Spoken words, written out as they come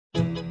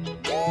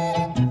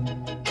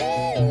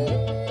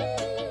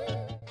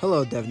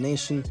Hello, Dev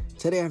Nation.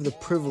 Today I have the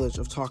privilege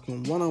of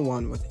talking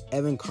one-on-one with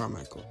Evan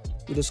Carmichael.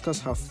 We discuss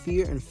how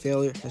fear and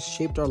failure has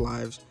shaped our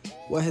lives,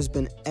 what has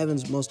been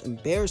Evan's most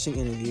embarrassing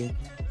interview,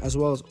 as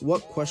well as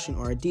what question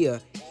or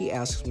idea he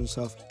asks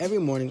himself every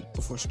morning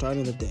before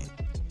starting the day.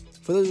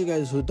 For those of you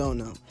guys who don't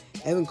know,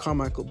 Evan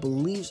Carmichael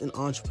believes in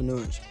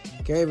entrepreneurs.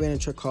 Gary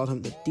Vaynerchuk called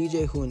him the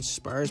DJ who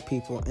inspires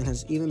people and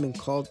has even been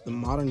called the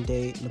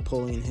modern-day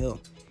Napoleon Hill.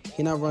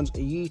 He now runs a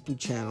YouTube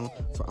channel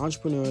for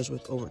entrepreneurs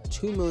with over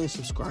 2 million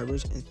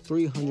subscribers and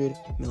 300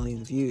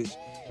 million views.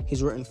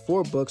 He's written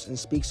 4 books and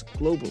speaks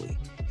globally.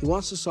 He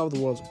wants to solve the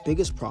world's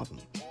biggest problem.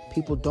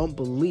 People don't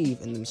believe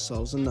in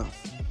themselves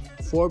enough.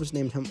 Forbes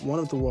named him one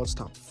of the world's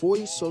top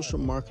 40 social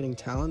marketing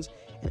talents,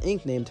 and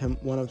Inc. named him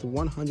one of the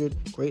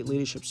 100 great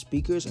leadership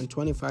speakers and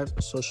 25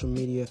 social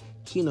media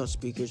keynote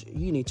speakers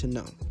you need to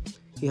know.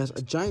 He has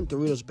a giant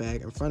Doritos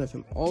bag in front of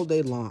him all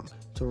day long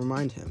to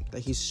remind him that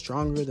he's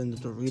stronger than the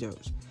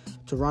Doritos.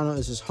 Toronto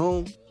is his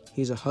home.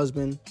 He's a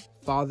husband,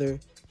 father,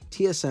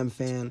 TSM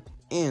fan,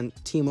 and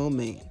Timo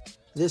main.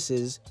 This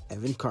is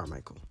Evan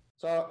Carmichael.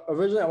 So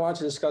originally I wanted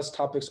to discuss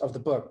topics of the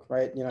book,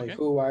 right? You know,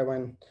 who, why,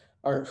 when,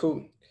 or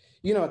who,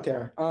 you know it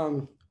there.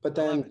 But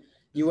then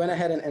you went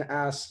ahead and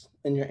asked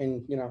I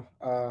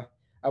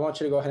want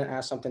you to go ahead and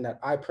ask something that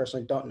I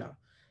personally don't know.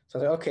 So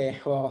I was like, okay,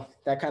 well,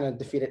 that kind of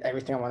defeated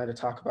everything I wanted to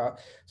talk about.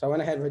 So I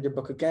went ahead and read your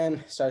book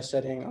again, started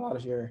studying a lot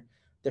of your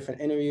different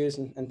interviews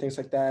and things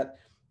like that.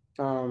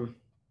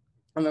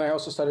 And then I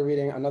also started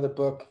reading another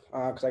book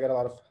because I got a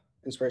lot of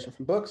inspiration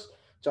from books.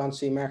 John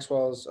C.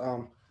 Maxwell's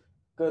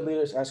Good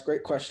Leaders Ask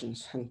Great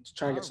Questions, and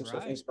trying to get some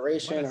sort of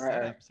inspiration.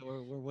 So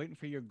we're waiting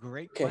for your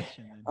great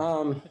question.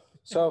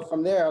 So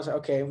from there, I was like,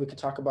 okay, we could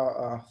talk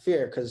about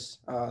fear because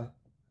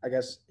I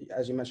guess,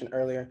 as you mentioned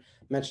earlier,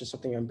 mentioned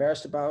something you're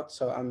embarrassed about.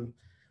 So I'm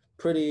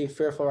pretty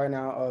fearful right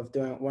now of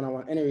doing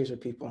one-on-one interviews with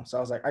people. So I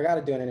was like, I got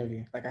to do an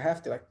interview. Like I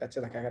have to, like, that's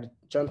it. Like I got to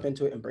jump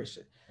into it, embrace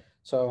it.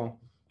 So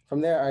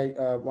from there,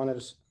 I wanted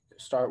to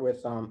start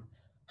with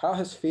how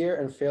has fear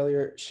and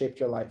failure shaped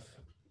your life?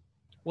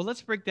 Well,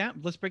 let's break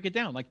it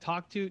down. Like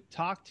talk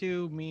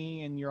to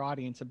me and your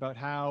audience about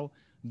how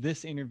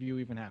this interview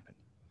even happened.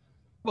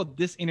 About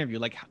this interview,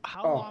 like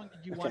how long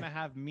did you want to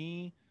have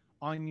me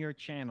on your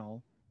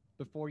channel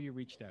before you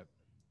reached out?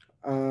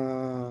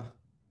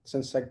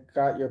 Since I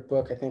got your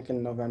book, I think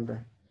in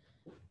November.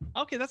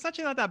 Okay, that's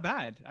actually not that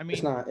bad. I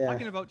mean,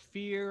 talking about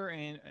fear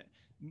and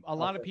a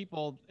lot of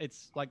people,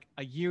 it's like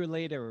a year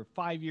later or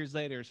 5 years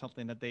later or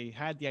something that they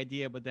had the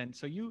idea, but then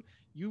so you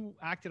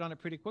acted on it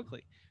pretty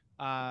quickly.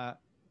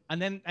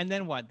 And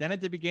then what? Then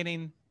at the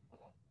beginning,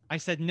 I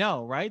said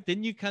no, right?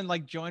 Didn't you kind of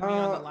like join me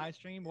on the live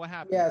stream? What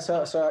happened? Yeah,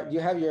 so you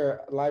have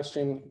your live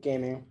stream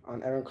gaming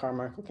on Evan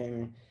Carmichael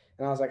Gaming.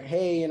 And I was like,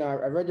 hey, I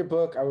read your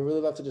book. I would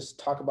really love to just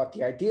talk about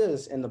the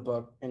ideas in the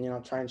book and,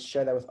 try and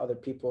share that with other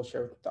people,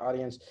 share with the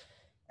audience.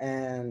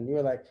 And you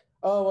were like,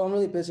 oh, well, I'm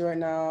really busy right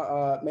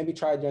now. Maybe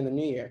try it during the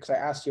new year. Because I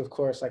asked you, of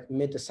course, like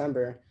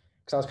mid-December,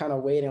 because I was kind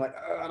of waiting, like,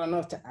 I don't know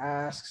if to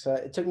ask. So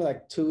it took me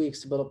like 2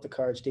 weeks to build up the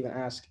courage to even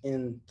ask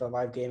in the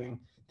live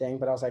gaming thing.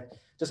 But I was like,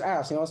 just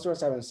ask, let's do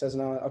what's happening. It says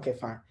no. Okay,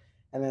 fine.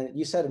 And then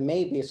you said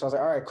maybe. So I was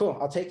like, all right, cool.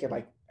 I'll take it.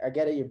 Like, I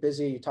get it. You're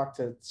busy. You talk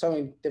to so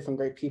many different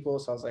great people.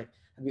 So I was like,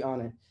 I'd be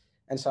honored.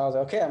 And so I was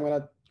like, okay, I'm going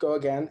to go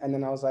again. And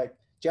then I was like,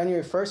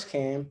 January 1st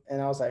came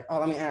and I was like, oh,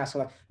 let me ask.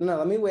 I'm like, no,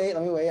 let me wait.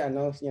 I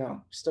know,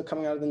 still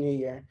coming out of the new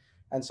year.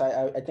 And so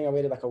I think I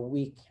waited like a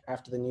week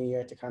after the new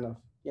year to kind of,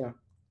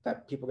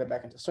 let people get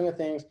back into the swing of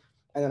things.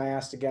 And then I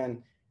asked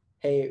again,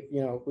 hey,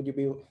 would you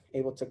be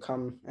able to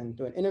come and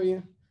do an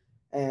interview?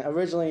 And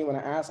originally when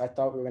I asked, I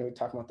thought we were going to be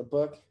talking about the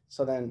book.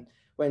 So then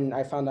when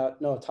I found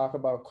out, no, talk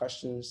about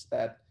questions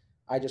that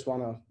I just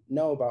want to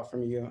know about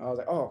from you, I was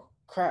like, oh,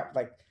 crap.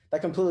 Like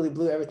that completely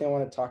blew everything I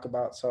wanted to talk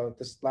about. So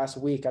this last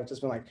week, I've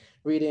just been like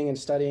reading and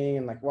studying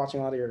and like watching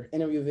a lot of your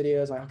interview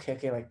videos. Like,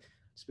 okay, like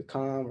just be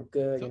calm, we're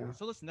good,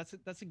 So listen,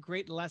 that's a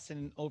great lesson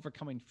in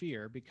overcoming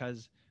fear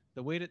because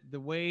the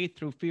way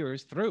through fear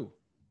is through.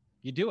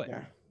 You do it.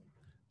 Yeah.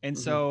 And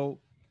so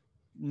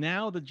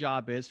now the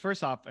job is,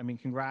 first off, I mean,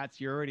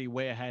 congrats. You're already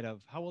way ahead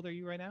of, how old are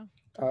you right now?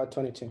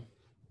 22.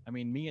 I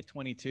mean, me at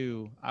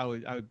 22, I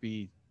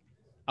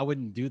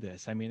wouldn't do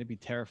this. I mean, I'd be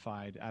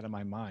terrified out of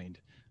my mind.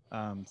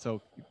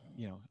 So,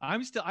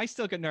 I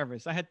still get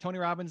nervous. I had Tony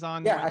Robbins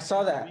on. Yeah, I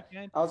saw that.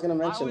 I was going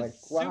to mention, like,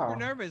 wow. Super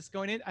nervous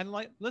going in. And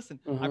like, listen,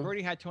 I've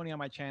already had Tony on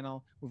my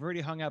channel. We've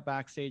already hung out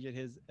backstage at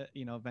his,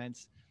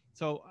 events.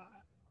 So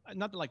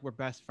not that like we're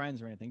best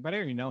friends or anything, but I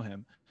already know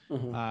him.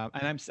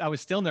 And I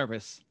was still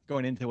nervous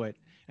going into it.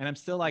 And I'm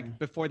still like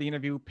before the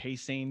interview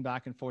pacing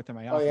back and forth in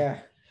my office. Oh, yeah.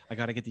 I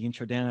got to get the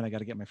intro down. I got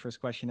to get my first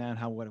question down.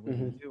 What are we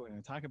going to do? What are we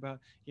going to talk about?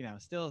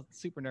 Still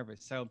super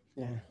nervous. So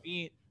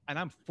and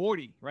I'm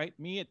 40, right?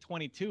 Me at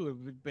 22, it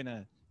would have been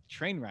a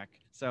train wreck.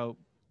 So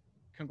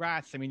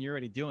congrats. I mean, you're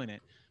already doing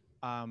it.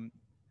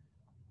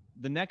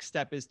 The next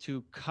step is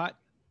to cut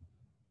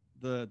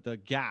the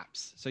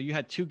gaps. So you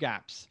had 2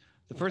 gaps.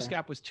 The first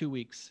gap was 2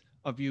 weeks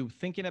of you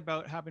thinking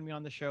about having me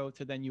on the show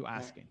to then you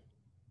asking.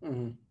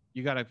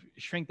 You got to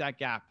shrink that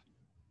gap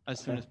as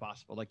soon as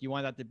possible. Like you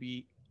want that to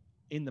be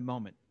in the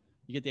moment.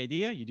 You get the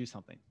idea, you do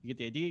something. You get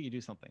the idea, you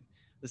do something.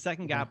 The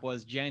second gap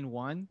was Jan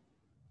 1.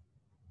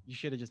 You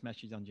should have just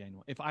messaged on Jan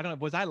 1. If I don't know,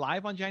 was I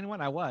live on Jan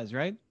 1? I was,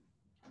 right?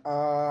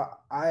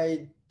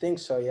 I think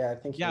so. Yeah, I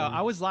think. Yeah,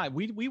 I was live.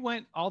 We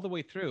went all the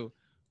way through.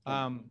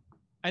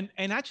 And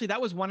actually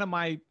that was one of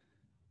my,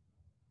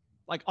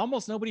 like,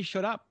 almost nobody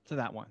showed up to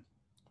that one.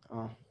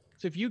 Oh.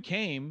 So if you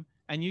came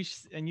and you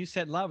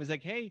said love, it's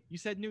like, hey, you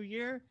said New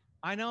Year.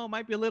 I know it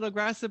might be a little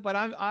aggressive, but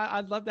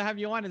I'd love to have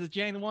you on. It's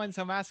Jan 1,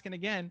 so I'm asking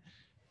again.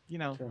 You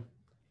know. Sure.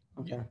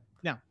 Okay.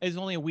 Now, it's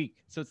only a week,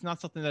 so it's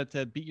not something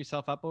to beat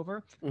yourself up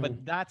over.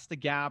 But that's the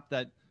gap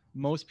that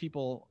most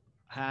people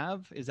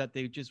have, is that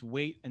they just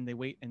wait and they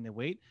wait and they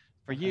wait.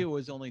 For you, it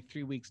was only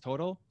 3 weeks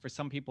total. For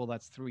some people,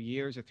 that's 3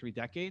 years or 3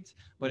 decades.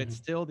 But it's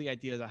still the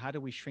idea that how do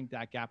we shrink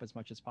that gap as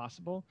much as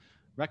possible,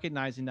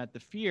 recognizing that the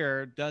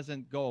fear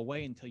doesn't go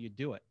away until you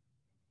do it.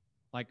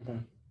 Like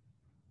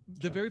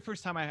the very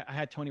first time I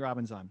had Tony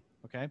Robbins on,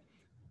 okay?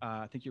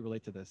 I think you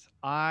relate to this.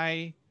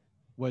 I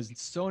was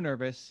so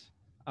nervous.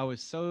 I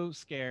was so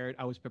scared.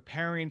 I was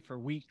preparing for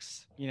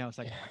weeks. You know, it's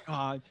like, oh my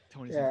God,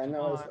 Tony's on.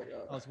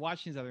 I was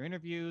watching his other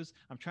interviews.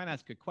 I'm trying to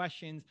ask good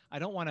questions. I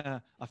don't want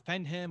to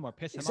offend him or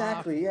piss him off.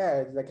 Exactly.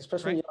 Yeah. Like,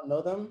 especially when you don't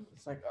know them.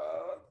 It's like,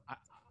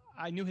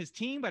 I knew his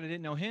team, but I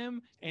didn't know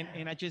him.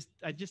 And I just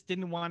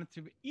didn't want it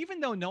to, even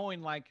though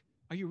knowing, like,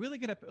 are you really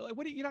going to, like,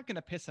 you're not going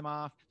to piss him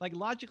off. Like,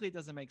 logically, it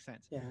doesn't make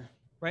sense. Yeah.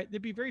 Right.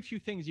 There'd be very few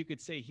things you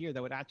could say here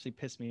that would actually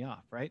piss me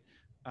off. Right.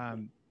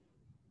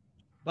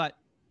 But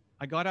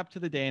I got up to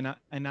the day,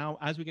 and now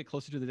as we get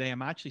closer to the day,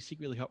 I'm actually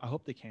secretly I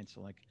hope they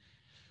cancel. Like,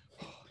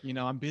 you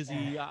know, I'm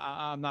busy.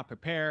 I'm not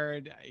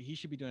prepared. He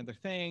should be doing other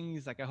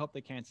things. Like, I hope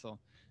they cancel.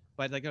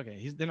 But like,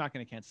 okay, they're not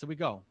going to cancel. So we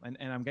go, and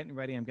I'm getting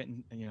ready. I'm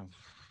getting, you know,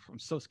 I'm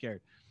so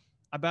scared.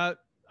 About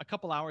a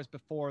couple hours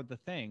before the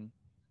thing,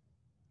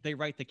 they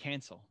write to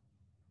cancel.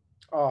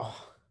 Oh.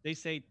 They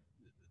say,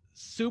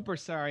 super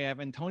sorry,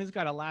 Evan. Tony's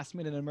got a last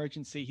minute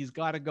emergency. He's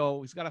got to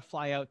go. He's got to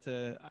fly out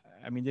to,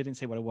 I mean, they didn't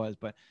say what it was,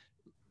 but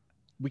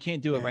we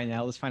can't do it right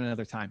now. Let's find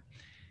another time.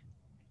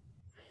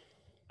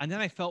 And then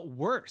I felt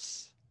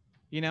worse,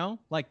 you know,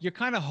 like you're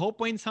kind of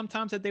hoping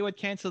sometimes that they would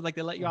cancel, like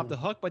they let you off the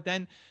hook. But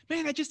then,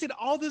 man, I just did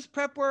all this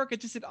prep work. I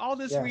just did all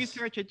this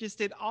research. I just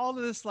did all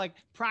this like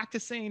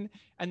practicing,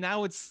 and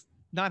now it's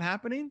not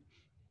happening.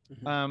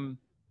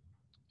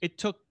 It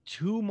took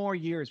 2 more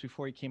years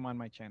before he came on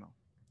my channel.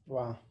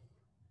 Wow.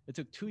 It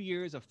took 2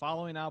 years of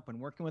following up and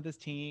working with his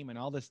team and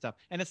all this stuff.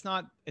 And it's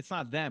not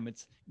them.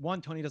 It's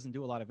one, Tony doesn't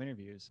do a lot of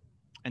interviews.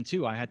 And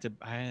 2, I had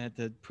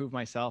to prove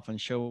myself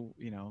and show,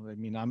 you know, I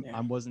mean,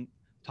 I wasn't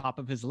top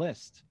of his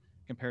list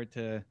compared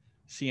to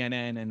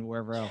CNN and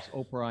wherever else,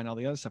 Oprah and all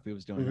the other stuff he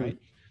was doing.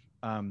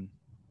 Right.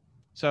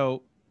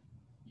 So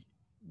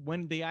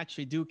when they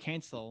actually do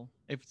cancel,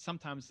 if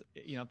sometimes,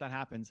 you know, if that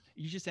happens,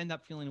 you just end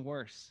up feeling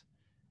worse.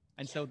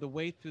 And so the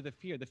way through the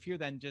fear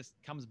then just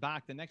comes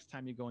back the next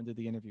time you go into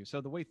the interview.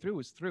 So the way through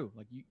is through,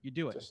 like you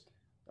do it.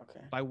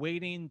 By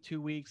waiting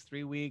 2 weeks,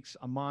 3 weeks,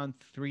 a month,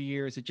 3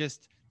 years, it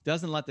just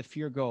doesn't let the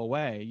fear go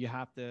away. You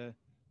have to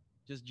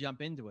just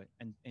jump into it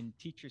and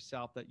teach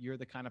yourself that you're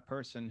the kind of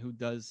person who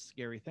does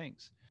scary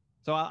things.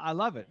 So I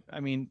love it.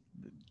 I mean,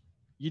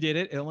 you did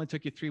it. It only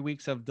took you 3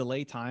 weeks of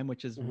delay time,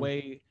 which is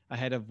way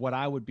ahead of what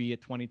I would be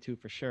at 22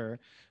 for sure.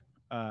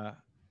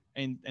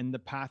 And the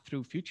path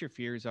through future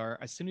fears are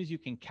as soon as you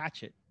can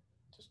catch it,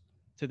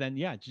 to then,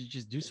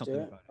 just do something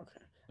about it. Okay.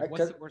 Like,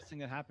 what's the worst thing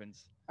that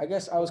happens? I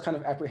guess I was kind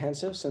of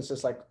apprehensive since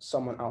it's like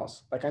someone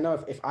else. Like, I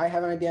know if I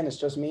have an idea and it's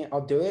just me,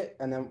 I'll do it.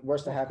 And then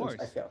worst that happens,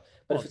 I fail.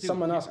 But if it's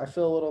someone else, I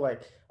feel a little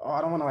like, oh,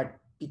 I don't want to like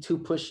be too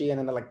pushy and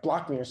then they like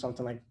block me or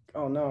something. Like,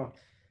 oh no.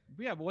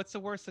 Yeah, but what's the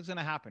worst that's going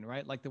to happen,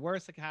 right? Like the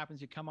worst that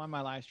happens, you come on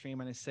my live stream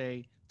and I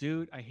say,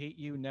 dude, I hate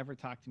you. Never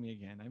talk to me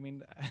again. I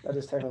mean, that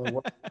is technically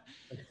worse.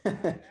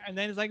 And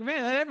then it's like,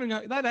 man,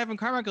 that Evan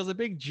Carmichael's a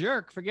big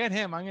jerk. Forget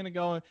him. I'm going to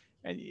go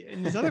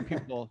and these other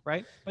people,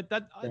 right? But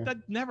that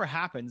never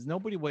happens.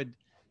 Nobody would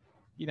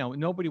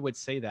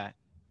say that.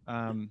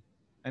 And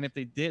if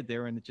they did, they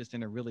were just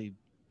in a really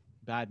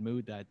bad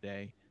mood that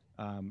day,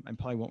 and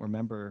probably won't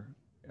remember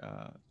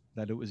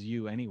that it was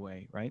you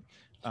anyway, right?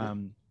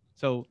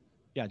 So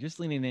yeah, just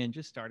leaning in,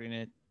 just starting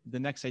it. The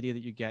next idea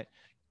that you get,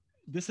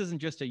 this isn't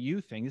just a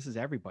you thing. This is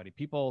everybody.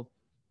 People,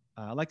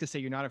 I like to say,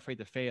 you're not afraid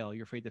to fail.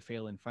 You're afraid to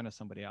fail in front of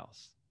somebody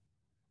else.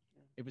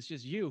 If it's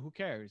just you, who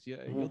cares?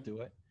 You'll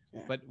do it.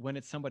 Yeah. But when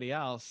it's somebody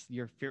else,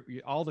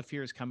 all the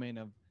fears come in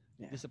of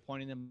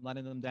disappointing them,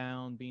 letting them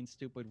down, being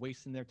stupid,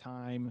 wasting their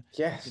time.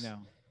 Yes. You know,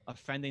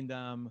 offending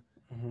them.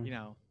 You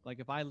know, like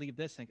if I leave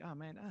this, think, oh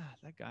man,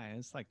 that guy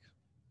is like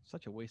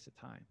such a waste of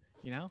time.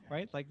 You know,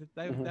 right? Like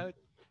that.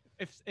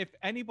 If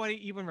anybody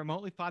even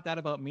remotely thought that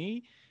about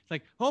me, it's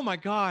like, oh my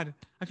God,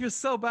 I feel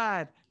so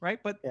bad, right?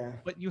 But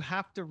you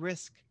have to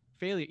risk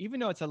failure, even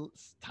though it's a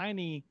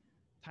tiny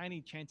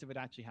chance of it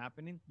actually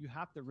happening. You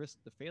have to risk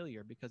the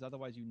failure because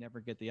otherwise you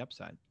never get the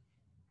upside.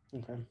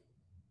 Okay,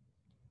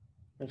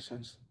 makes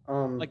sense.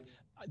 Like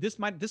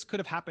this could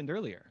have happened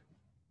earlier.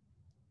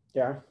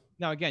 Yeah.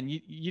 Now again,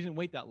 you didn't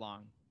wait that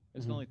long. It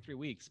was only 3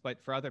 weeks,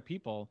 but for other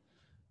people,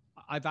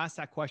 I've asked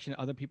that question to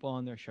other people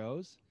on their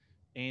shows.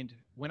 And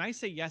when I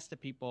say yes to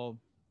people,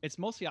 it's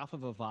mostly off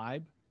of a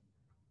vibe.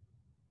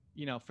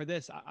 For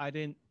this, I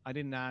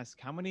didn't ask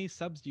how many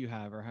subs do you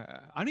have, or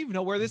I don't even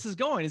know where this is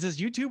going. Is this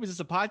YouTube? Is this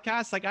a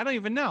podcast? Like, I don't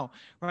even know,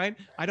 right?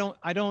 I don't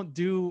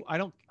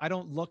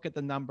look at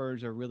the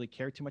numbers or really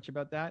care too much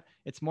about that.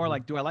 It's more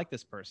like, do I like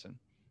this person?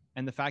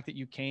 And the fact that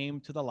you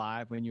came to the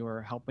live when you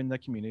were helping the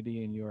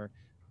community and you were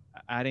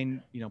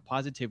adding,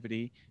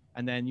 positivity,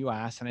 and then you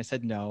asked and I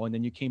said no, and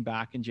then you came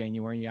back in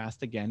January and you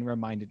asked again,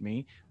 reminded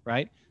me,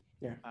 right?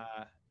 Yeah.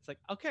 It's like,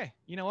 okay,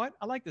 you know what?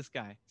 I like this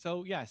guy.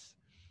 So yes,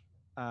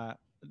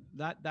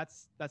 that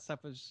stuff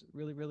is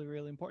really, really,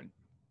 really important.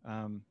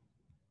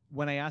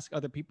 When I ask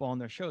other people on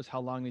their shows, how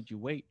long did you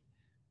wait?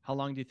 How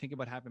long do you think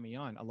about having me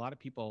on? A lot of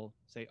people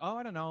say, oh,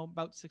 I don't know,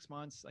 about 6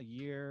 months, a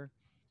year.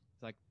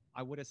 It's like,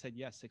 I would have said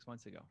yes 6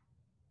 months ago.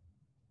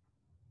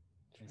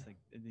 It's like,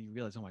 and you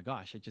realize, oh my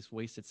gosh, I just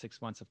wasted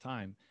 6 months of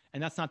time.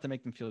 And that's not to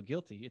make them feel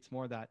guilty. It's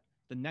more that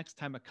the next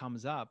time it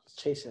comes up,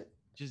 chase it.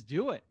 Just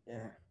do it.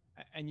 Yeah.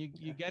 And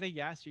you get a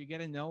yes, or you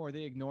get a no, or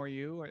they ignore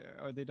you,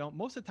 or they don't.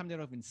 Most of the time, they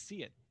don't even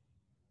see it.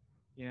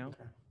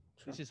 Okay.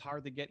 It's just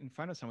hard to get in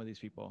front of some of these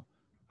people.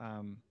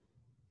 So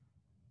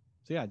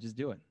yeah, just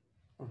do it.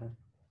 Okay.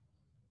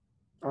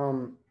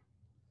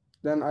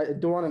 Then I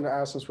do want to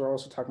ask, since we're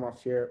also talking about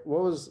fear,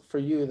 what was for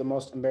you the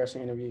most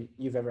embarrassing interview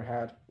you've ever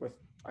had with,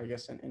 I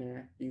guess, an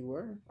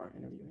interviewer or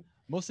interviewee?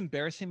 Most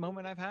embarrassing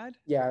moment I've had?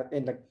 Yeah,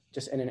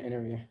 just in an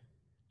interview.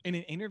 In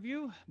an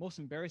interview? Most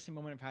embarrassing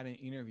moment I've had in an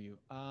interview.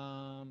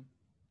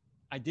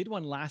 I did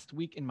one last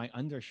week in my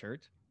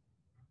undershirt.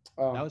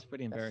 Oh, that was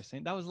pretty embarrassing.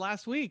 Yes. That was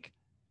last week.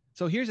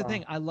 So here's the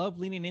thing. I love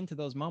leaning into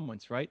those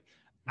moments, right?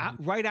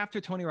 Mm-hmm. Right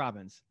after Tony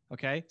Robbins.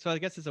 Okay. So I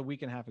guess it's a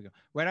week and a half ago.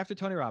 Right after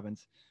Tony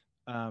Robbins,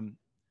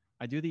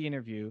 I do the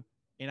interview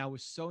and I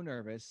was so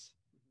nervous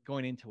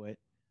going into it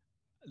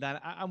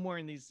that I'm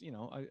wearing these,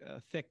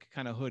 a thick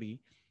kind of hoodie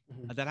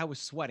that I was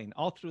sweating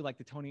all through like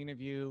the Tony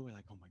interview.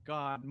 Like, oh my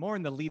God, more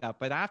in the lead up,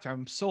 but after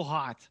I'm so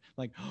hot,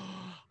 like,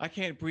 oh, I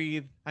can't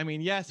breathe. I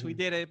mean, yes, we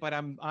did it, but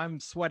I'm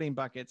sweating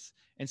buckets.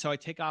 And so I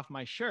take off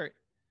my shirt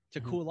to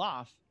cool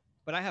off,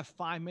 but I have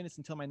 5 minutes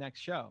until my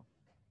next show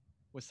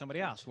with somebody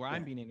else where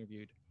I'm being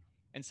interviewed.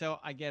 And so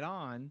I get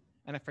on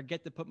and I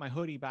forget to put my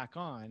hoodie back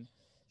on.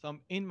 So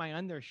I'm in my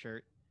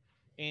undershirt,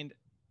 and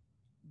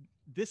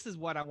this is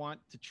what I want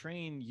to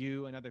train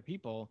you and other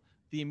people.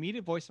 The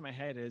immediate voice in my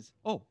head is,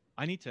 oh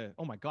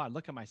my God,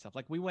 look at myself.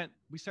 Like we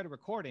started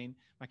recording,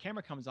 my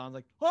camera comes on,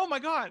 like, oh my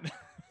God.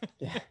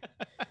 Yeah.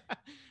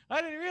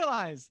 I didn't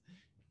realize.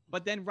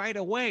 But then right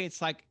away,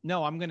 it's like,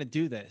 no, I'm going to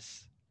do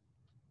this.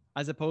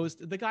 As opposed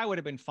to, the guy would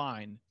have been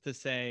fine to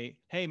say,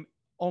 hey,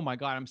 oh my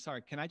God, I'm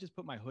sorry. Can I just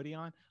put my hoodie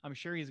on? I'm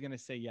sure he's going to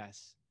say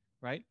yes.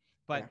 Right.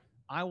 But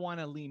I want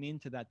to lean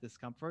into that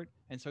discomfort.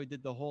 And so I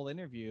did the whole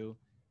interview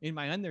in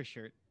my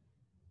undershirt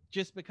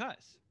just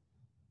because.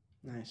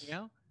 Nice.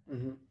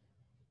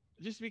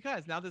 Just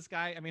because. Now this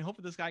guy,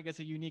 hopefully this guy gets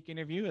a unique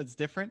interview. It's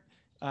different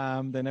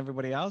than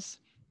everybody else.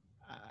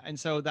 And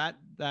so that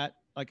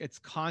like, it's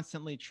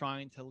constantly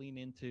trying to lean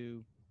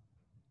into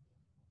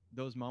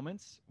those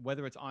moments,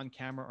 whether it's on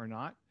camera or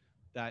not,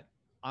 that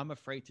I'm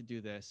afraid to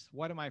do this.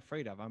 What am I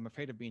afraid of? I'm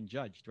afraid of being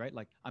judged, right?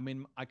 Like,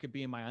 I could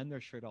be in my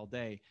undershirt all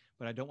day,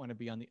 but I don't want to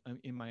be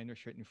in my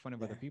undershirt in front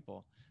of other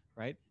people,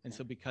 right? And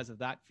so because of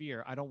that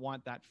fear, I don't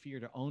want that fear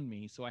to own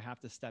me. So I have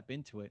to step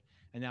into it.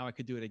 And now I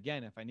could do it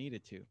again if I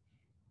needed to,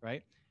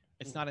 right?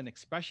 It's not an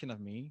expression of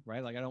me,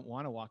 right? Like, I don't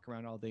want to walk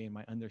around all day in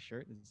my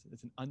undershirt.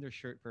 It's an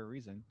undershirt for a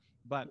reason,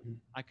 but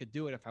I could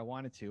do it if I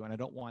wanted to. And I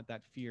don't want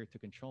that fear to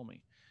control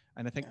me.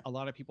 And I think a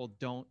lot of people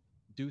don't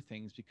do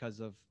things because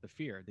of the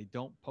fear. They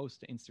don't post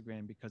to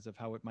Instagram because of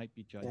how it might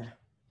be judged.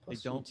 They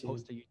don't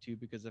post to YouTube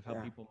because of how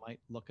people might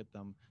look at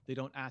them. They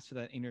don't ask for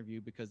that interview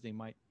because they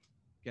might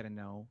get a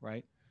no,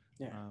 right?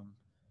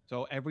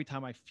 So every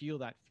time I feel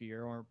that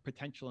fear or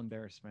potential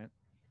embarrassment,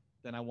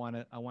 then I want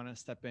to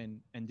step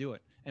in and do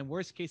it. And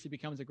worst case, it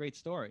becomes a great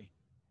story.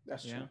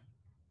 That's true.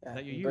 Yeah,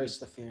 that you embrace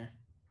the fear.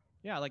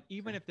 Yeah, like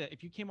even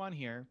if you came on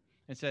here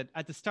and said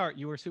at the start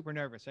you were super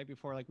nervous, right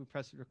before like we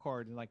pressed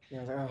record, and like,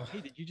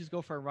 hey, did you just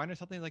go for a run or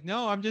something? Like,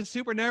 no, I'm just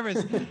super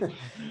nervous.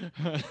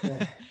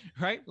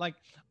 Right? Like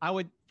I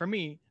would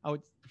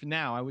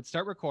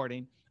start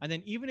recording, and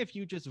then even if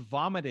you just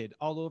vomited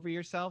all over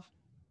yourself,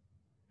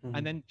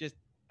 and then just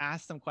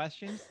ask some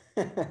questions,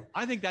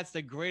 I think that's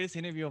the greatest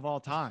interview of all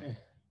time.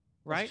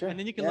 Right? And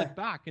then you can look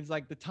back. It's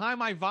like the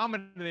time I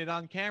vomited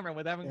on camera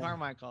with Evan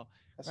Carmichael.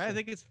 Right? True. I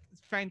think it's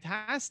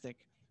fantastic.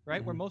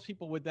 Right? Where most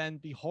people would then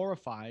be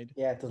horrified.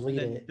 Yeah, delete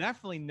it.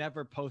 Definitely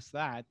never post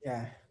that.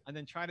 Yeah. And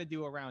then try to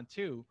do a round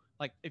two.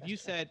 Like if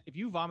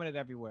you vomited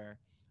everywhere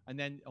and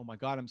then, oh my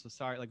God, I'm so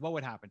sorry. Like what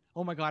would happen?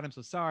 Oh my God, I'm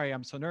so sorry.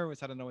 I'm so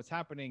nervous. I don't know what's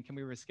happening. Can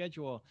we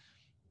reschedule?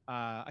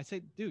 I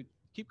say, dude,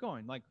 keep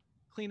going. Like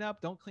clean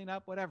up, don't clean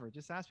up, whatever.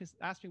 Just ask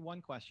me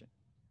one question.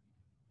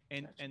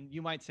 And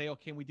you might say,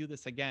 okay, we do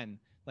this again.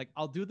 Like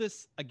I'll do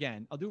this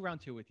again. I'll do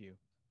round two with you.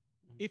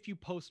 If you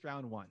post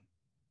round one.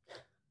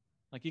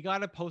 Like you got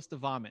to post the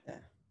vomit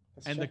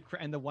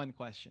and the one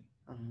question.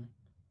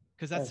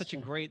 because that's such a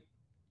great,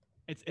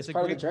 it's a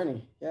part great of the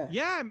journey. Yeah.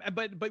 Yeah,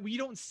 but you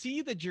don't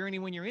see the journey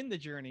when you're in the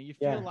journey. You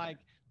feel like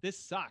this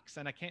sucks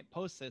and I can't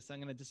post this. I'm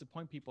going to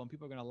disappoint people and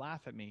people are going to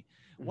laugh at me.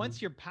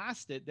 Once you're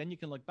past it, then you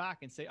can look back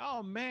and say,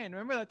 oh man,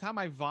 remember that time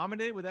I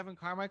vomited with Evan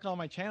Carmichael on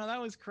my channel?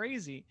 That was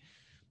crazy.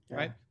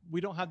 Right?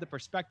 We don't have the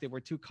perspective.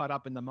 We're too caught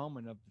up in the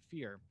moment of the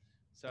fear.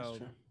 So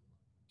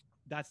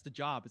that's the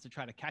job, is to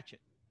try to catch it.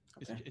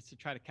 It's to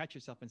try to catch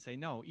yourself and say,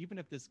 no, even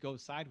if this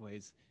goes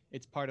sideways,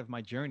 it's part of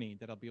my journey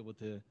that I'll be able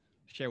to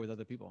share with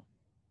other people.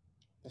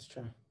 That's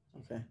true.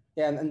 Okay.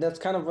 Yeah, and that's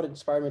kind of what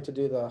inspired me to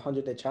do the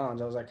 100-day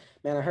challenge. I was like,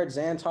 man, I heard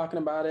Zan talking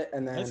about it,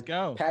 and then let's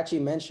go. Patchy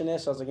mentioned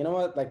it. So I was like, you know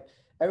what? Like,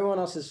 everyone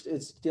else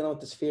is dealing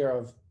with this fear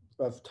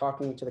of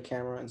talking to the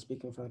camera and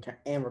speaking from the camera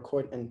and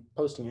recording and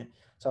posting it.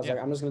 So I was like,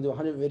 I'm just gonna do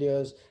 100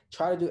 videos,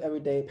 try to do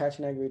every day. Patchy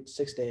and I agreed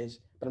 6 days,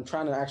 but I'm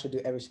trying to actually do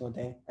every single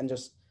day, and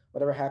just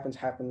whatever happens,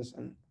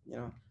 and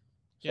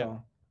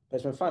So, but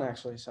it's been fun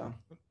actually. So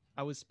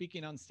I was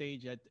speaking on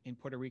stage in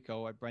Puerto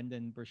Rico at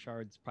Brendan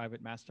Burchard's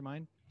private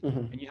mastermind,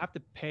 and you have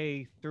to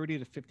pay 30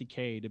 to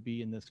 50K to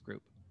be in this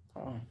group.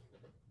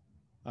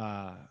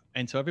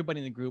 And so everybody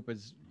in the group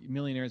is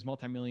millionaires,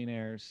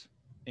 multimillionaires,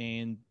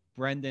 and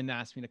Brendan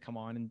asked me to come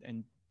on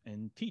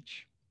and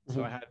teach.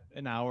 So I had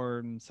an hour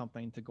and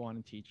something to go on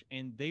and teach,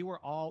 and there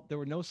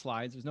were no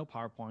slides, there's no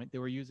PowerPoint. They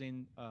were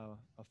using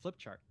a flip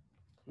chart,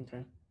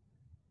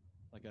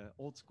 like a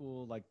old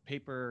school like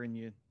paper,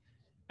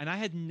 and I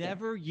had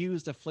never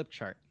used a flip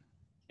chart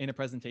in a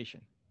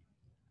presentation.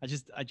 I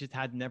just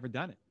had never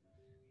done it,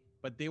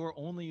 but they were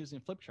only using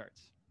flip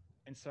charts.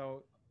 And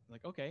so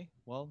like, okay,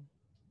 well,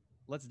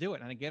 let's do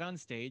it. And I get on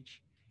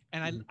stage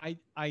and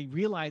I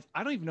realize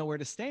I don't even know where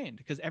to stand,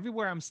 because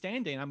everywhere I'm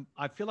standing,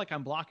 I feel like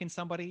I'm blocking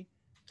somebody.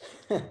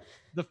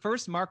 The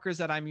first markers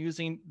that I'm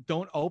using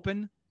don't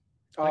open.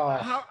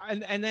 Like,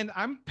 and then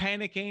I'm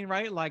panicking,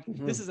 right? Like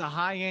this is a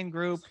high-end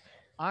group.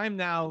 I'm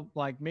now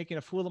like making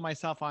a fool of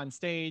myself on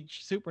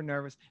stage, super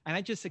nervous. And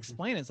I just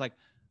explain it's like,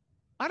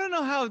 I don't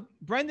know how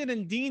Brendan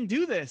and Dean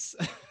do this.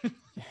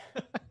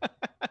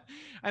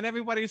 And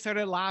everybody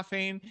started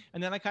laughing.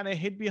 And then I kind of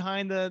hid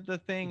behind the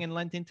thing and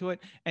leant into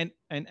it. And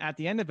at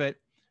the end of it,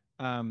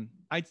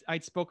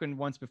 I'd spoken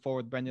once before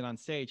with Brendan on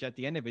stage. At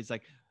the end of it, it's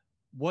like,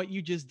 what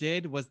you just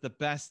did was the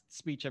best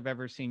speech I've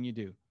ever seen you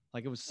do.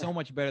 Like, it was so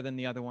much better than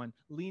the other one.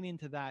 Lean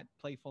into that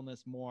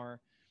playfulness more.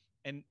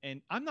 And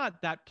I'm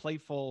not that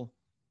playful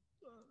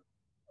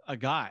a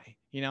guy,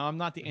 I'm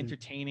not the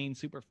entertaining,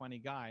 super funny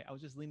guy. I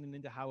was just leaning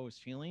into how I was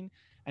feeling.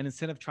 And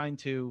instead of trying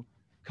to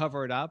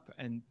cover it up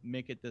and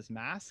make it this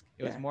mask,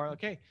 it was more,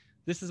 okay,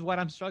 this is what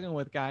I'm struggling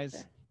with,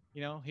 guys.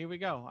 Here we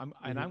go.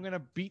 And I'm going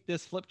to beat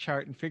this flip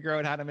chart and figure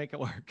out how to make it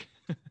work.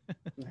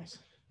 Nice.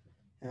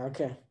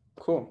 Okay,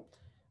 cool.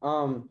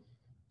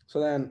 So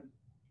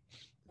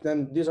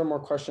then these are more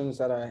questions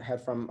that I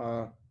had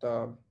from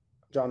the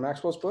John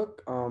Maxwell's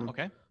book.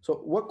 Okay. So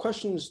what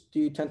questions do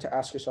you tend to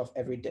ask yourself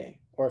every day?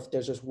 Or if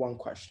there's just one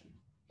question,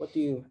 what do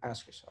you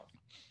ask yourself?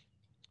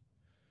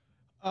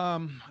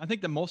 I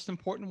think the most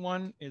important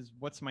one is,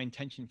 what's my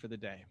intention for the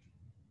day?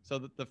 So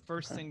the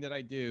first thing that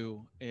I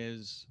do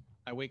is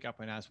I wake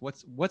up and ask,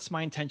 what's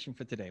my intention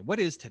for today? What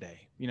is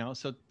today?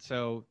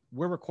 So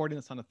we're recording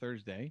this on a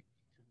Thursday.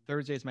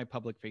 Thursday is my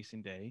public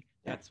facing day.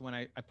 That's when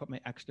I put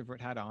my extrovert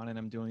hat on and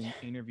I'm doing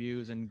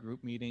interviews and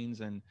group meetings.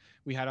 And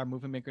we had our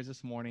movement makers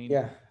this morning.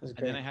 Yeah. And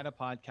then I had a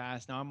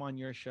podcast. Now I'm on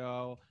your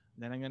show.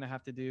 And then I'm going to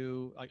have to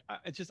do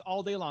it's just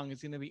all day long.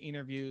 It's going to be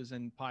interviews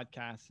and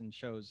podcasts and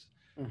shows.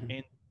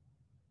 And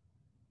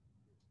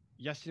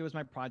yesterday was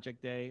my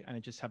project day, and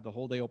I just have the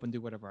whole day open, do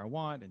whatever I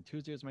want. And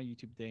Tuesday was my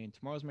YouTube day, and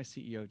tomorrow's my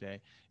CEO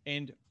day.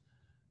 And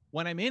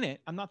when I'm in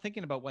it, I'm not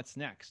thinking about what's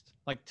next.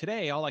 Like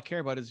today, all I care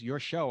about is your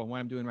show and what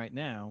I'm doing right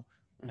now.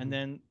 And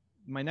then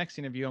my next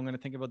interview, I'm going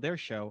to think about their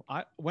show.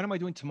 What am I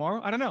doing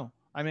tomorrow? I don't know.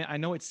 I mean, I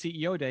know it's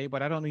CEO day,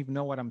 but I don't even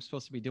know what I'm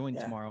supposed to be doing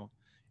tomorrow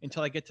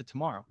until I get to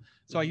tomorrow.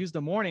 So I use the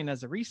morning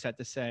as a reset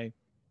to say,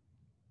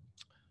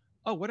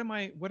 oh, what am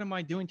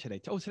I doing today?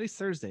 Oh, today's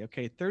Thursday.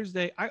 Okay.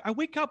 Thursday. I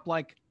wake up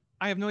like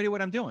I have no idea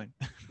what I'm doing.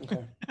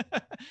 Okay.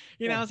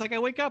 It's like I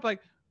wake up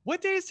like,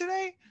 what day is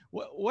today?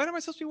 What am I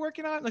supposed to be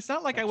working on? It's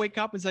not like I wake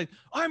up and say,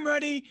 I'm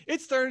ready.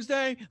 It's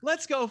Thursday.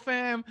 Let's go,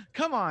 fam.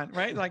 Come on.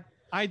 Right. Like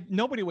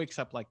nobody wakes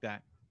up like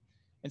that.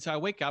 And so I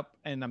wake up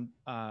and I'm,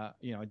 I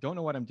don't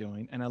know what I'm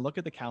doing. And I look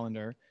at the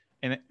calendar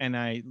and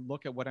I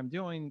look at what I'm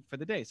doing for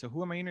the day. So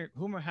who am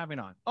I having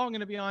on? Oh, I'm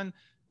going to be on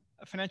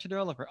a financial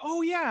developer.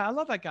 Oh yeah. I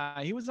love that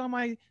guy. He was on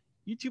my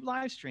YouTube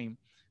live stream.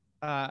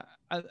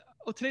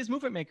 Today's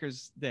Movement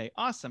Makers Day.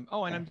 Awesome.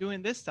 Oh, and I'm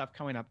doing this stuff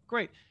coming up.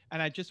 Great.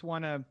 And I just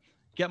want to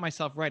get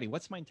myself ready.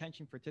 What's my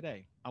intention for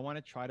today? I want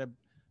to try to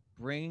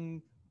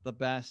bring the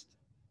best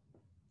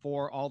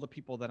for all the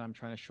people that I'm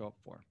trying to show up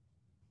for.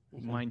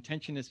 My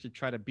intention is to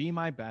try to be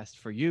my best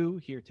for you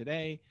here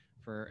today,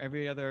 for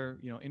every other,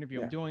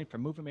 interview I'm doing, for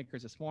Movement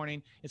Makers this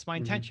morning. It's my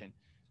intention.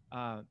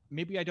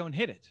 Maybe I don't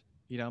hit it.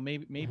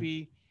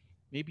 Maybe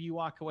you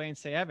walk away and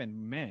say,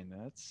 Evan, man,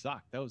 that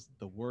sucked. That was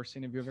the worst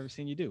interview I've ever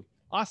seen you do.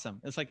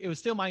 Awesome. It's like, it was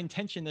still my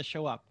intention to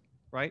show up.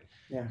 right?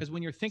 Yeah. Because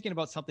when you're thinking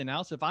about something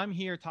else, if I'm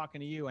here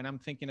talking to you and I'm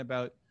thinking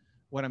about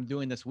what I'm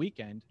doing this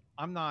weekend,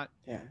 I'm not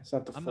It's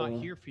not the I'm full.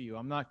 not here for you.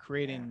 I'm not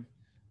creating.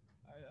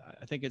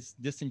 I think it's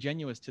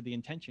disingenuous to the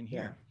intention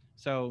here.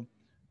 So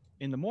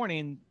in the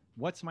morning,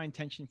 what's my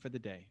intention for the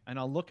day? And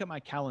I'll look at my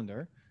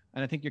calendar,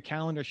 and I think your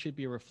calendar should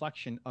be a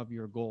reflection of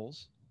your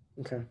goals.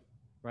 Okay.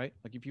 Right?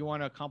 Like if you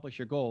want to accomplish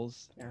your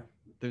goals,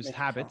 there's Make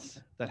habits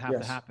that have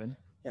to happen.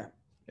 Yeah.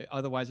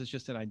 Otherwise, it's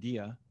just an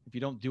idea. If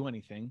you don't do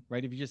anything,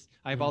 right? If you just,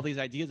 I have all these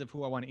ideas of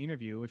who I want to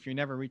interview. If you're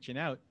never reaching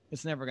out,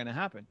 it's never going to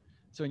happen.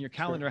 So in your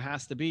calendar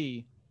has to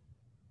be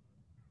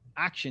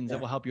actions that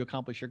will help you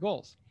accomplish your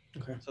goals.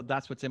 Okay. So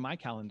that's what's in my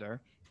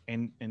calendar.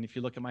 And if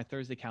you look at my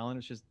Thursday calendar,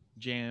 it's just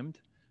jammed.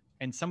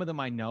 And some of them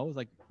I know,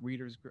 like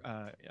readers,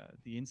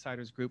 the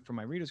insiders group for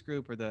my readers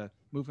group or the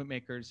movement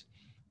makers.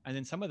 And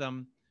then some of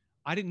them,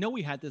 I didn't know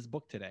we had this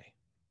book today.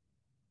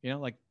 You know,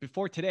 like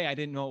before today, I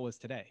didn't know it was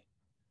today.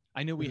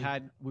 I knew we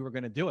were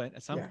going to do it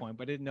at some point,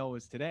 but I didn't know it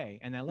was today.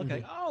 And I look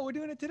like, oh, we're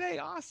doing it today.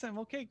 Awesome.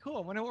 Okay,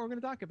 cool. I know what we're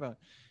going to talk about.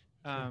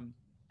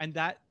 And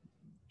that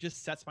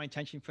just sets my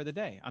intention for the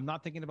day. I'm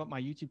not thinking about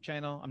my YouTube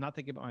channel. I'm not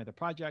thinking about my other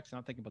projects. I'm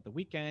not thinking about the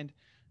weekend.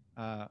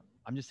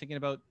 I'm just thinking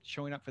about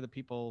showing up for the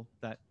people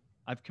that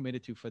I've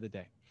committed to for the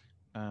day.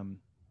 And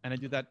I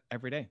do that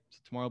every day. So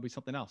tomorrow will be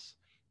something else.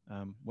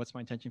 What's my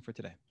intention for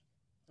today?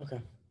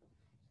 Okay.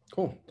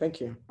 Cool. Thank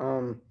you.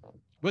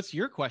 What's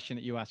your question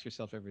that you ask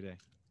yourself every day?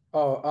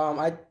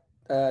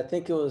 I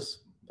think it was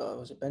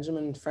it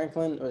Benjamin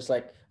Franklin? It was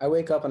like, I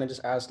wake up and I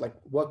just ask, like,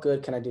 what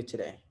good can I do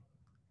today?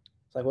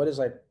 It's like, what is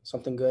like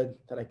something good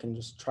that I can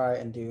just try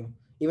and do,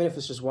 even if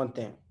it's just one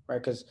thing, right?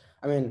 Because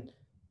I mean,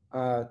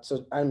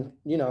 so I'm,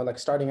 like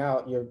starting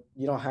out, you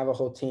don't have a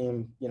whole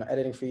team,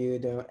 editing for you,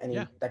 doing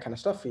that kind of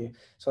stuff for you.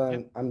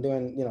 So I'm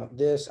doing,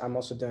 this. I'm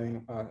also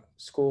doing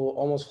school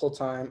almost full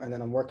time, and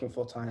then I'm working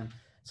full time.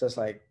 So it's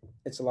like,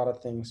 it's a lot of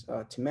things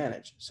to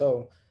manage.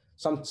 So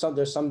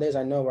there's some days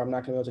I know where I'm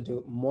not gonna be able to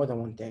do more than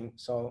one thing.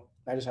 So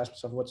I just ask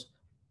myself, what's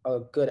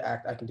a good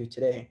act I can do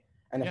today?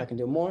 And if I can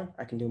do more,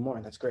 I can do more.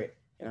 And that's great.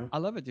 I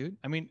love it, dude.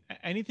 I mean,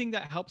 anything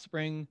that helps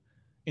bring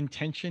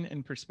intention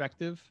and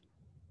perspective,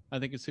 I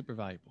think is super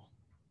valuable,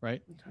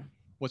 right? Okay.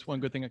 What's one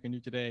good thing I can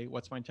do today?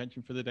 What's my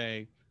intention for the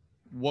day?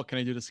 What can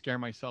I do to scare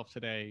myself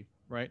today?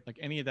 Right? Like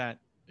any of that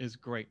is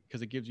great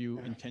because it gives you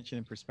intention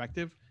and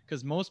perspective.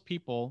 Because most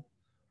people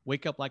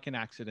wake up like an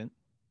accident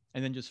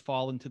and then just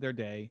fall into their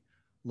day,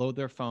 load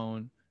their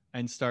phone,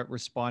 and start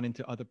responding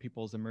to other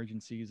people's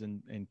emergencies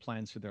and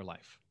plans for their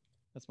life.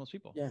 That's most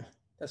people. Yeah,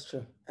 that's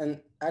true.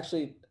 And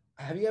actually,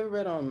 have you ever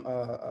read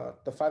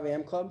the 5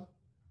 a.m. Club?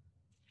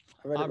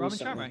 I read it Robin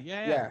recently. Sharma.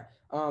 Yeah.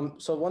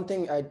 So one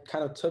thing I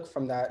kind of took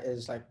from that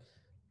is like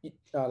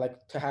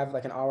to have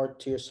like an hour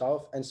to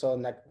yourself. And so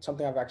like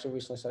something I've actually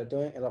recently started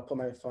doing is I'll put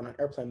my phone on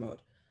airplane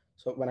mode.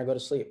 So when I go to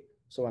sleep,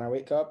 so when I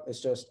wake up,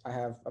 it's just, I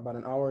have about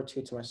an hour or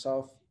two to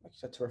myself, like you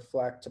said, to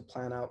reflect, to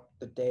plan out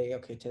the day.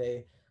 Okay,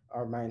 today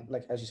are my,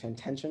 like, as you say,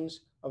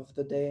 intentions of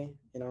the day,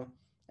 and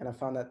I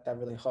found that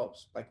really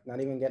helps. Like not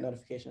even get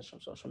notifications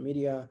from social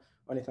media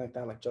or anything like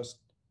that. Like just,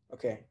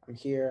 okay, I'm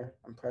here,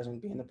 I'm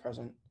present, be in the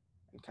present,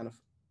 and kind of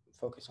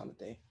focus on the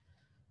day.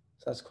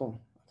 So that's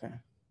cool. Okay.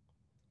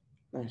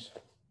 Nice.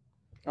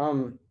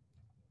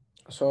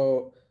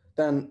 So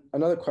then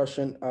another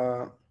question,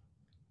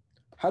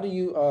 how do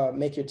you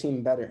make your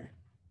team better?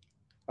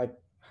 Like,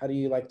 how do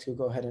you like to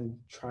go ahead and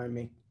try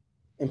and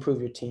improve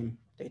your team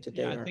day to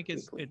day? I think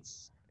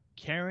it's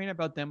caring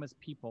about them as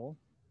people,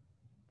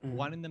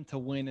 wanting them to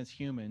win as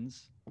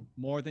humans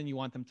more than you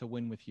want them to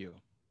win with you.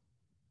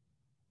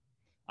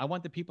 I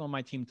want the people on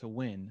my team to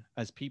win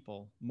as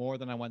people more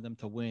than I want them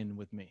to win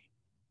with me.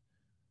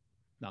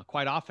 Now,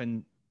 quite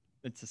often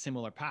it's a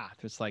similar path.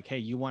 It's like, hey,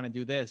 you want to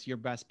do this, your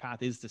best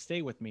path is to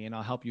stay with me and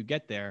I'll help you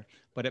get there.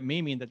 But it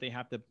may mean that they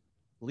have to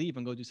leave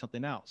and go do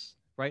something else,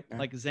 right? Yeah.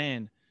 Like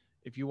Zan,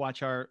 if you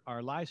watch our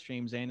live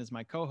stream, Zan is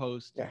my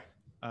co-host.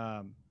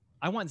 Yeah.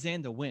 I want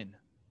Zan to win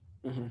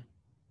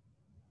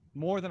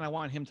more than I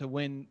want him to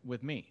win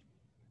with me.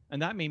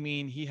 And that may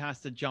mean he has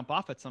to jump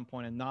off at some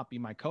point and not be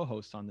my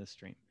co-host on this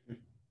stream.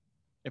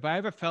 If I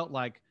ever felt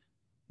like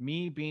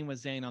me being with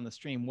Zane on the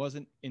stream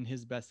wasn't in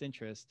his best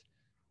interest,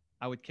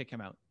 I would kick him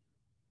out.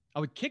 I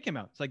would kick him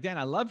out. It's like, Dan,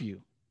 I love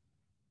you.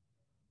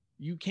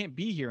 You can't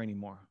be here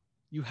anymore.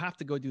 You have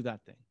to go do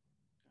that thing.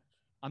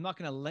 I'm not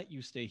going to let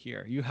you stay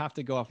here. You have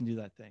to go off and do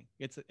that thing.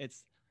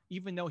 It's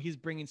even though he's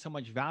bringing so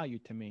much value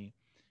to me,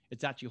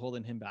 it's actually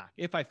holding him back.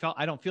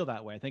 I don't feel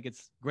that way. I think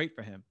it's great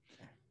for him.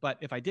 But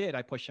if I did,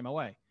 I push him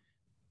away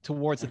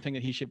towards the thing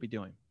that he should be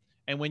doing.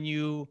 And when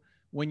you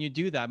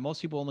do that,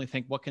 most people only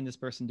think, what can this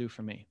person do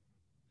for me?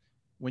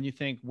 When you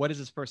think, what does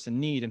this person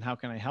need and how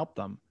can I help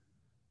them?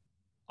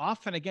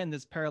 Often, again,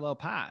 there's parallel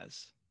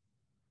paths.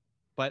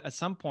 But at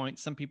some point,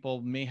 some people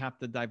may have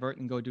to divert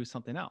and go do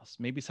something else.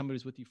 Maybe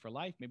somebody's with you for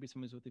life. Maybe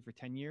somebody's with you for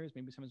 10 years.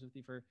 Maybe someone's with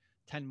you for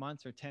 10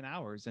 months or 10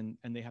 hours and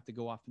they have to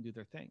go off and do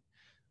their thing.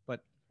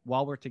 But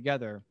while we're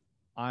together,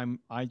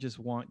 I just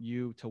want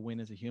you to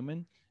win as a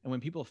human. And when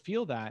people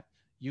feel that,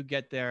 you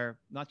get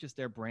not just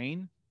their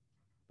brain,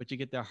 but you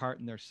get their heart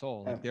and their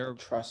soul. Like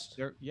trust.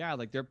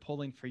 Like they're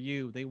pulling for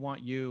you. They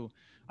want you.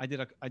 I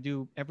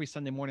do every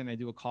Sunday morning. I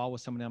do a call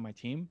with somebody on my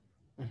team.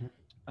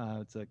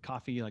 It's a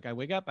coffee. Like I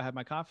wake up, I have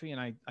my coffee,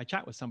 and I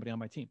chat with somebody on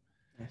my team.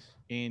 Nice.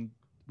 And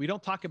we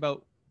don't talk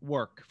about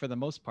work for the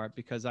most part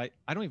because I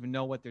don't even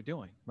know what they're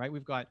doing. Right?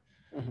 We've got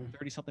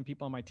 30 something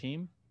people on my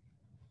team.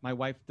 My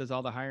wife does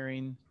all the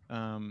hiring.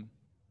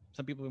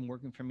 Some people have been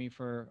working for me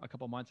for a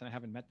couple months and I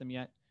haven't met them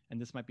yet.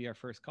 And this might be our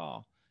first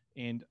call.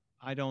 And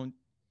I don't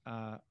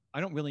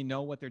really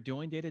know what they're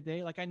doing day to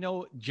day. Like I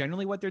know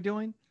generally what they're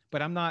doing,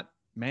 but I'm not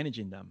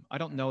managing them. I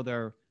don't know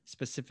their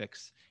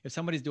specifics. If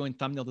somebody's doing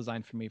thumbnail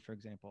design for me, for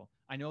example,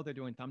 I know they're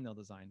doing thumbnail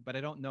design, but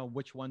I don't know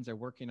which ones they're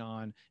working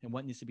on and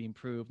what needs to be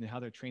improved and how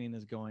their training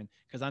is going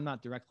because I'm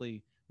not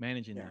directly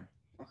managing them.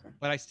 Okay.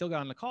 But I still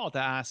got on the call to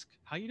ask,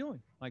 how you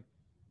doing? Like,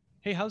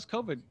 hey, how's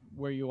COVID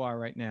where you are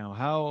right now?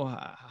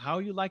 How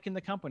are you liking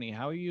the company?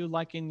 How are you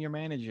liking your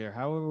manager?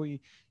 How are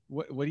we?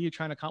 What are you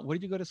trying to? What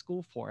did you go to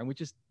school for? And we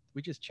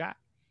just chat.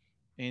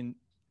 And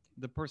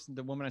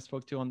the woman I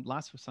spoke to on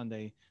last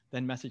Sunday,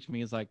 then messaged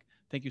me is like,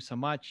 thank you so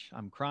much.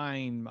 I'm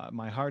crying.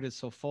 My heart is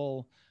so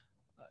full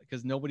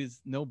because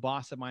no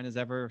boss of mine has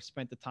ever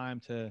spent the time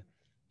to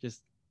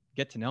just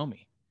get to know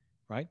me.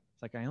 Right?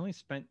 It's like I only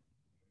spent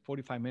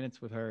 45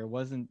 minutes with her. It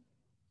wasn't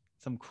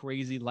some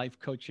crazy life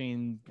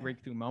coaching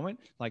breakthrough moment.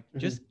 Like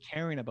just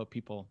caring about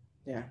people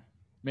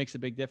makes a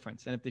big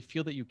difference. And if they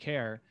feel that you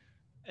care,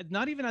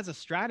 not even as a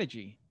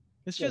strategy,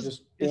 it's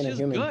just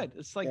good.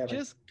 It's like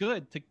just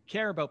good to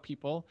care about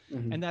people.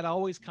 And that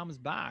always comes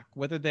back,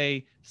 whether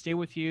they stay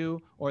with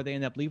you or they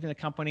end up leaving the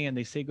company and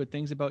they say good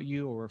things about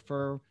you or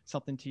refer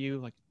something to you,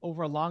 like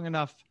over a long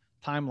enough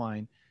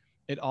timeline,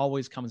 it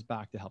always comes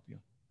back to help you.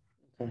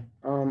 Okay.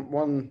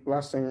 One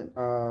last thing,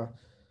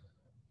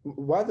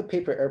 why the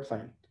paper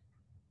airplane?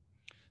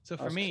 So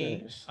for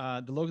me,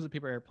 the logo's a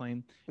paper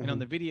airplane, and on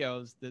the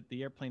videos,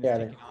 the airplane is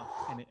taking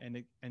off,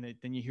 and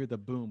then you hear the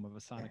boom of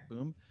a sonic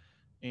boom.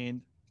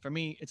 And for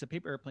me, it's a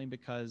paper airplane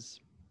because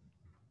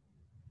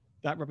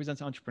that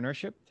represents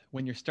entrepreneurship.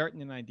 When you're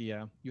starting an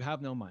idea, you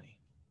have no money.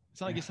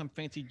 It's not like you're some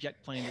fancy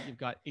jet plane that you've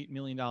got $8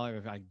 million.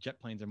 Jet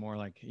planes are more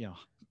like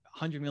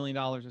 $100 million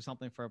or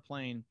something for a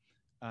plane.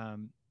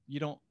 You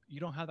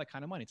don't have that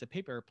kind of money. It's a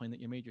paper airplane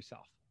that you made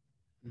yourself.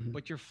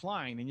 But you're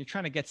flying and you're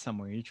trying to get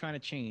somewhere. You're trying to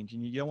change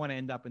and you don't want to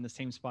end up in the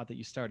same spot that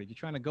you started. You're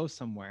trying to go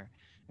somewhere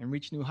and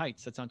reach new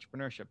heights. That's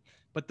entrepreneurship.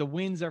 But the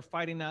winds are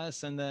fighting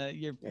us and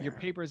your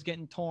paper is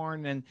getting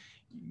torn and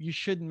you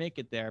shouldn't make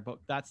it there. But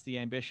that's the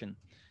ambition.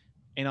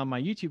 And on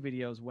my YouTube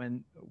videos,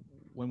 when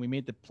we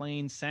made the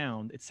plane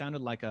sound, it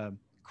sounded like a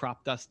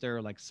crop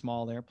duster, like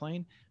small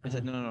airplane. I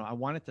said, no. I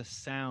want it to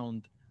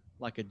sound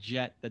like a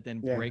jet that then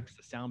breaks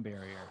the sound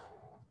barrier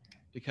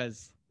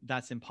because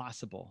that's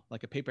impossible.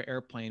 Like a paper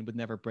airplane would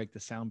never break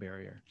the sound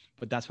barrier,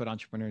 but that's what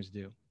entrepreneurs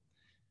do.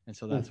 And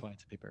so that's why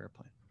it's a paper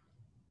airplane.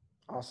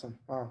 Awesome.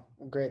 Wow.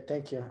 Great.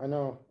 Thank you. I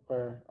know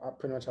we're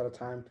pretty much out of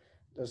time.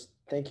 Just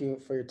thank you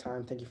for your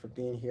time. Thank you for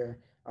being here.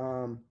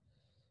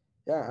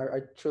 I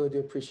truly do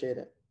appreciate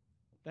it.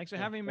 Thanks for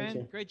having me, man.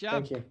 You. Great job.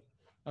 Thank you.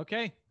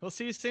 Okay. We'll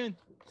see you soon.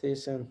 See you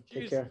soon.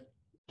 Cheers.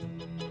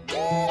 Take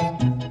care.